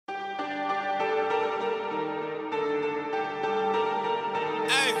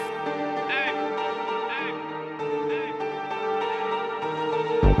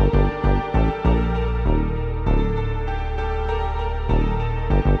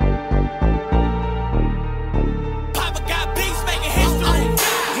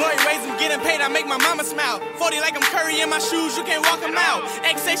40 like I'm Curry in my shoes, you can't walk them out.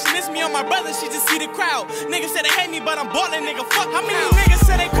 Ex say she miss me on my brother, she just see the crowd. Niggas say they hate me, but I'm ballin', nigga, fuck. How many niggas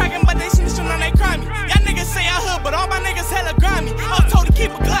say they crackin', but they snitchin' on they crime me? Y'all niggas say I hood, but all my niggas hella grimy. I was told to keep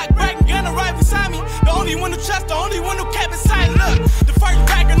a Glock, bragging, Gunna right beside me. The only one who trust, the only one who kept inside. Look, the first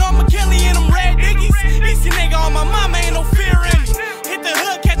bragging on McKinley and them red diggies. Easy nigga on my mama, ain't no fear in me. Hit the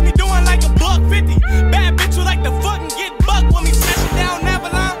hood, catch me doing like a $1.50. Bad bitch who like to fuck and get bucked when me smashing down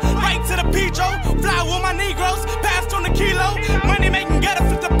Avalon. Right to the Pedro, fly with my Negroes, passed on the kilo. Money making gutter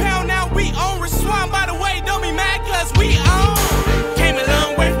flip the pound, now we own. Reswan, by the way, don't be mad, cause we own. Came a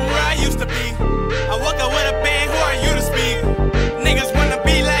long way from where I used to be. I woke up with a band, who are you to speak? Niggas wanna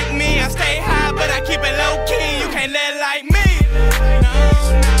be like me, I stay high, but I keep it low key. You can't let it like me.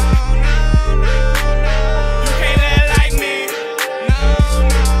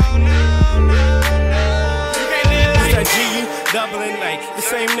 Doubling night, the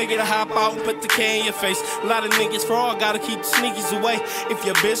same nigga to hop out and put the K in your face. A lot of niggas for all gotta keep the sneakies away. If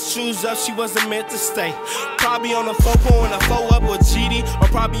your bitch choose up, she wasn't meant to stay. Probably on a 4 and a 4 up with GD, or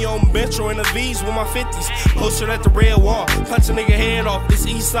probably on bench or in the V's with my 50s. Posted at the red wall, punch a nigga head off. This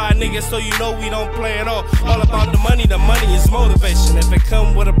east side nigga, so you know we don't play at all. All about the money is motivation. If it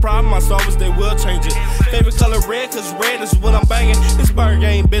come with a problem, I saw always they will change it. Favorite color red, cause red is what I'm banging. This bird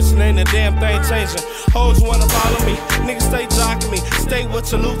game, bitch, and ain't a damn thing changing. Hoes wanna follow me, niggas stay jocking me. Stay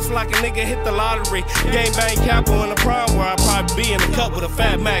with your loops like a nigga hit the lottery. Game bang capital in the prime where I probably be in the cup with a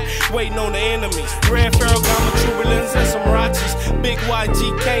fat Mac, waiting on the enemies. Red Pharaoh got my true religions and some Rachis. Big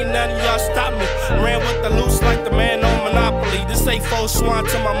YG, can't none of y'all stop me. Ran with the loose like the man on Monopoly. This ain't full swan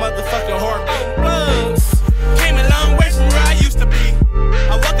to my motherfucking heartbeat. Came a long way from where I used to be.